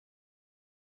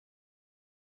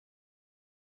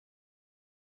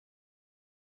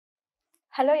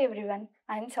Hello everyone,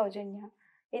 I am Saujanya.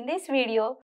 In this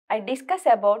video, I discuss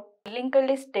about linked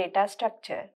list data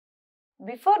structure.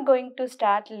 Before going to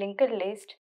start linked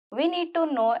list, we need to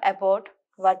know about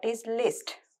what is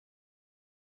list.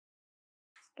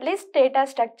 List data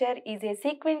structure is a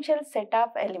sequential set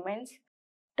of elements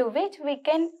to which we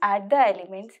can add the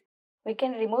elements, we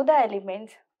can remove the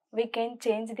elements, we can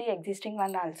change the existing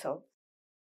one also.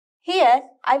 Here,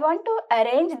 I want to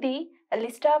arrange the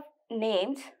list of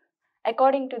names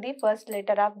according to the first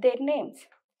letter of their names.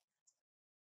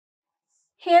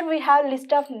 Here we have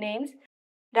list of names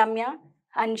Ramya,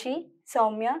 Anshi,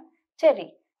 Soumya,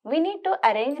 Cherry. We need to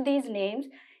arrange these names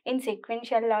in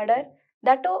sequential order,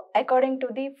 that too according to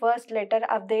the first letter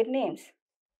of their names.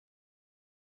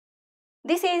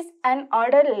 This is an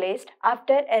order list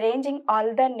after arranging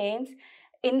all the names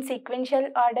in sequential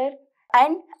order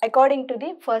and according to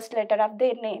the first letter of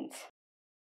their names.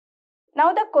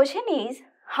 Now the question is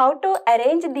how to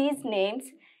arrange these names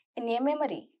in a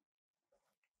memory.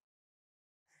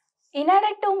 In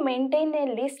order to maintain a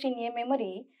list in a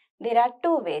memory, there are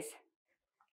two ways.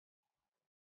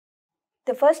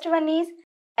 The first one is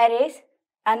arrays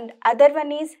and other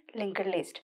one is linked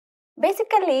list.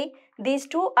 Basically, these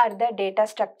two are the data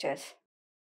structures.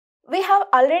 We have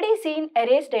already seen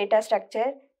arrays data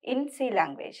structure in C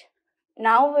language.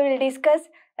 Now we will discuss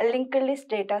a linked list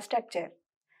data structure.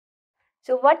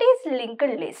 So what is linked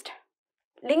list?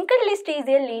 Linked list is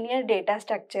a linear data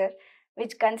structure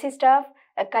which consists of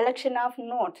a collection of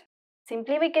nodes.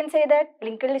 Simply we can say that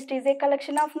linked list is a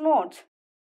collection of nodes.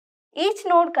 Each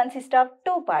node consists of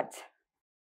two parts.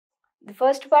 The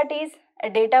first part is a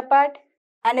data part,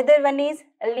 another one is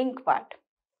a link part.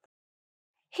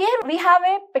 Here we have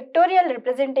a pictorial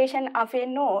representation of a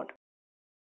node.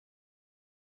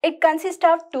 It consists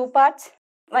of two parts.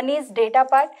 One is data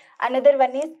part, another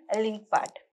one is a link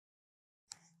part.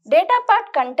 Data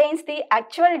part contains the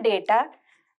actual data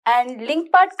and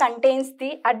link part contains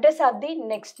the address of the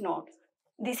next node.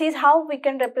 This is how we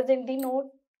can represent the node.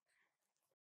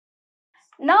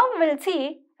 Now we will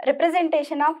see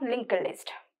representation of linked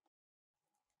list.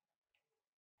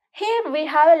 Here we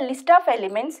have a list of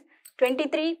elements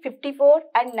 23, 54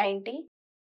 and 90.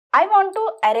 I want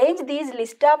to arrange these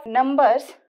list of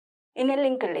numbers in a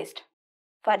linked list.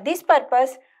 For this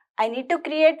purpose, I need to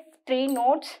create three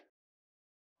nodes.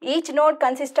 Each node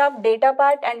consists of data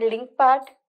part and link part.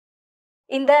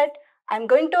 In that, I am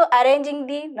going to arranging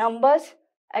the numbers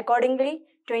accordingly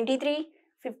 23,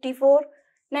 54,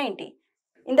 90.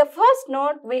 In the first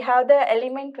node, we have the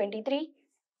element 23.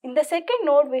 In the second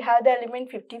node, we have the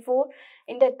element 54.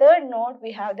 In the third node,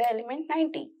 we have the element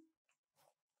 90.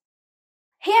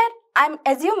 Here, I am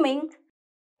assuming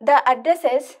the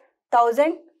addresses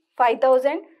 1000,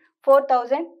 5000,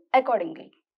 4000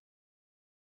 accordingly.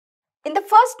 In the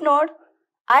first node,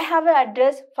 I have an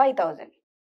address 5000,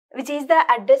 which is the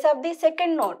address of the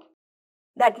second node.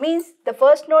 That means the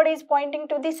first node is pointing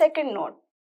to the second node.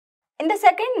 In the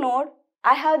second node,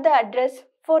 I have the address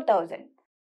 4000,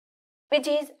 which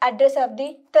is address of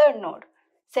the third node.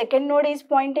 Second node is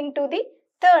pointing to the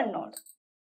third node.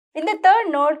 In the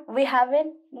third node, we have a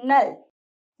null.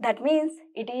 That means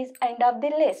it is end of the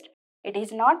list. It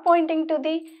is not pointing to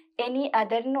the any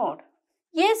other node.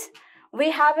 Yes,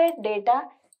 we have a data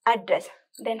address.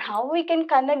 Then how we can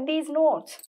connect these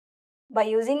nodes? By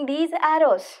using these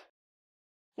arrows.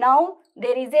 Now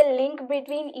there is a link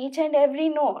between each and every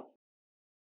node.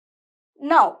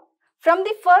 Now from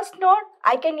the first node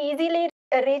I can easily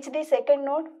reach the second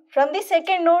node. From the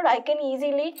second node I can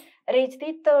easily reach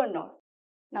the third node.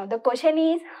 Now the question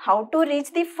is how to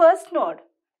reach the first node.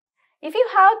 If you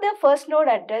have the first node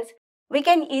address, we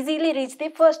can easily reach the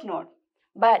first node.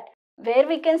 But where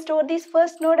we can store this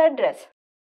first node address?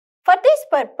 For this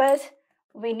purpose,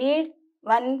 we need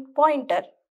one pointer,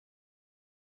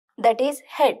 that is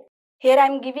head. Here I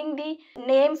am giving the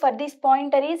name for this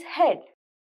pointer is head.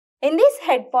 In this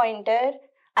head pointer,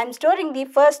 I am storing the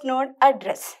first node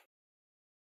address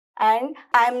and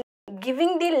I am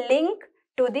giving the link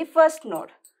to the first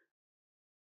node.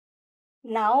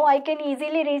 Now I can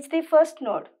easily reach the first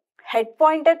node. Head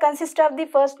pointer consists of the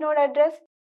first node address.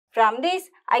 From this,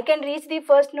 I can reach the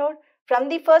first node. From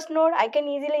the first node, I can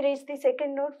easily reach the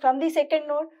second node. From the second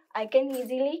node, I can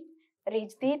easily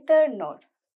reach the third node.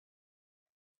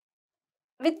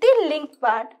 With the link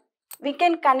part, we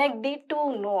can connect the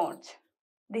two nodes.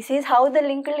 This is how the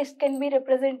linked list can be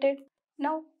represented.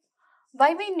 Now,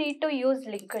 why we need to use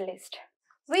linked list?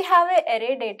 We have an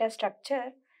array data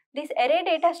structure. This array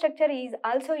data structure is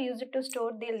also used to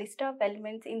store the list of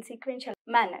elements in sequential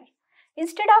manner.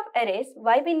 Instead of arrays,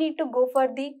 why we need to go for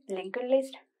the linked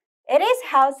list? Arrays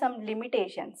have some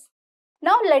limitations.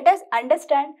 Now let us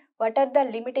understand what are the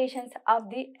limitations of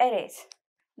the arrays.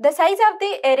 The size of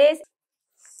the arrays.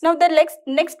 Now the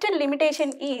next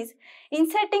limitation is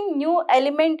inserting new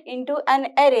element into an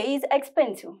array is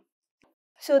expensive.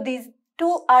 So these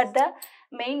two are the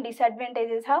main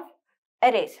disadvantages of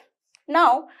arrays.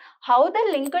 Now how the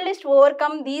linked list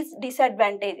overcome these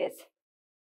disadvantages?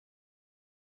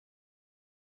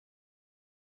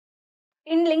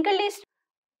 In linked list,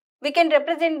 we can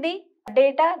represent the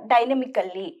data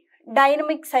dynamically.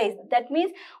 Dynamic size, that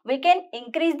means we can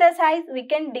increase the size, we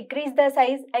can decrease the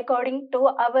size according to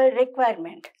our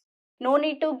requirement. No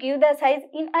need to give the size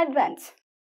in advance.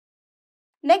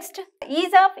 Next,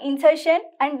 ease of insertion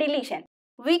and deletion.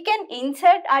 We can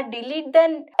insert or delete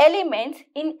the elements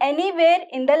in anywhere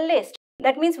in the list.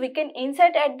 That means we can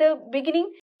insert at the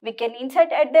beginning, we can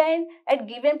insert at the end, at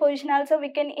given position also we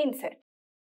can insert.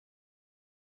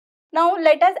 Now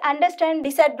let us understand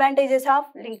disadvantages of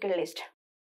linked list.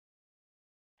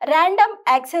 Random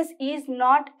access is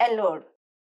not allowed.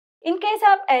 In case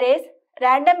of arrays,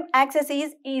 random access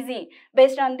is easy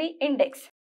based on the index.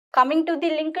 Coming to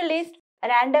the linked list,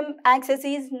 random access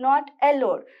is not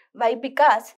allowed. Why?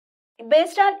 Because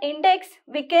based on index,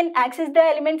 we can access the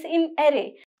elements in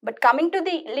array. But coming to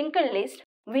the linked list,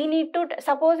 we need to,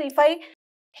 suppose if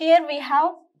here we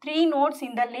have 3 nodes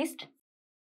in the list.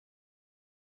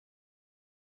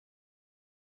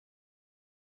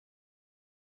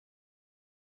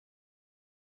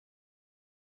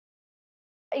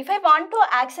 If I want to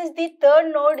access the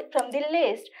third node from the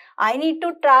list, I need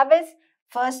to traverse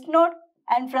first node,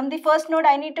 and from the first node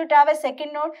I need to traverse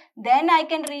second node, then I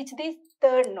can reach the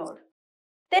third node.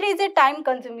 There is a time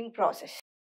consuming process.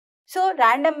 So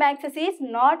random access is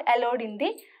not allowed in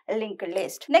the linked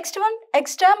list. Next one,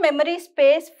 extra memory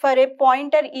space for a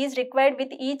pointer is required with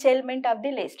each element of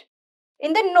the list.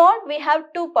 In the node we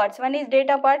have 2 parts, one is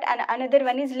data part and another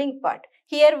one is link part.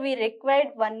 Here we required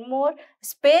one more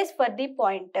space for the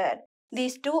pointer.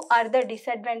 These two are the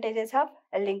disadvantages of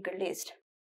a linked list.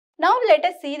 Now let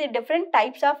us see the different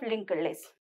types of linked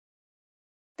lists.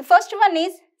 The first one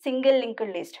is single linked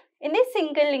list. In this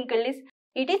single linked list,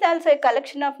 it is also a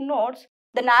collection of nodes.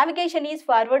 The navigation is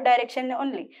forward direction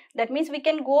only. That means we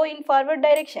can go in forward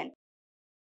direction.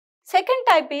 Second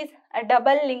type is a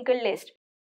double linked list.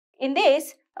 In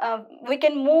this, we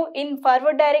can move in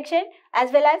forward direction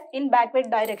as well as in backward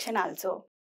direction also.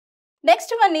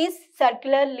 Next one is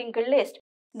circular linked list.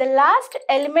 The last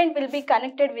element will be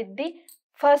connected with the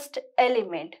first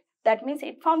element. That means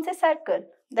it forms a circle.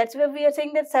 That's why we are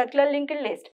saying that circular linked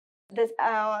list. This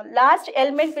last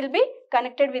element will be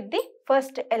connected with the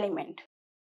first element.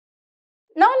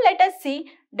 Now let us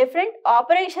see different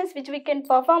operations which we can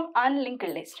perform on linked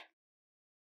list.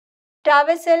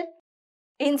 Traversal,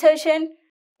 insertion,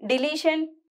 deletion,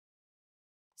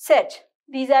 search.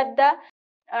 These are the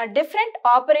different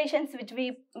operations which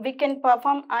we can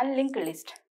perform on linked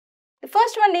list. The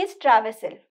first one is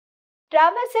traversal.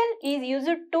 Traversal is used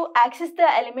to access the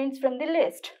elements from the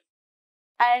list.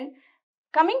 And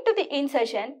coming to the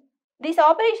insertion, this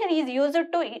operation is used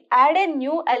to add a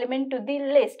new element to the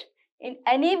list in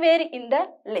anywhere in the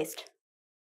list.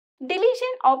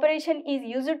 Deletion operation is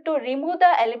used to remove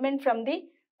the element from the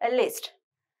list.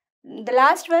 The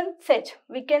last one, search.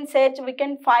 We can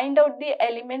find out the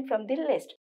element from the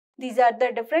list. These are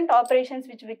the different operations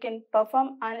which we can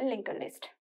perform on linked list.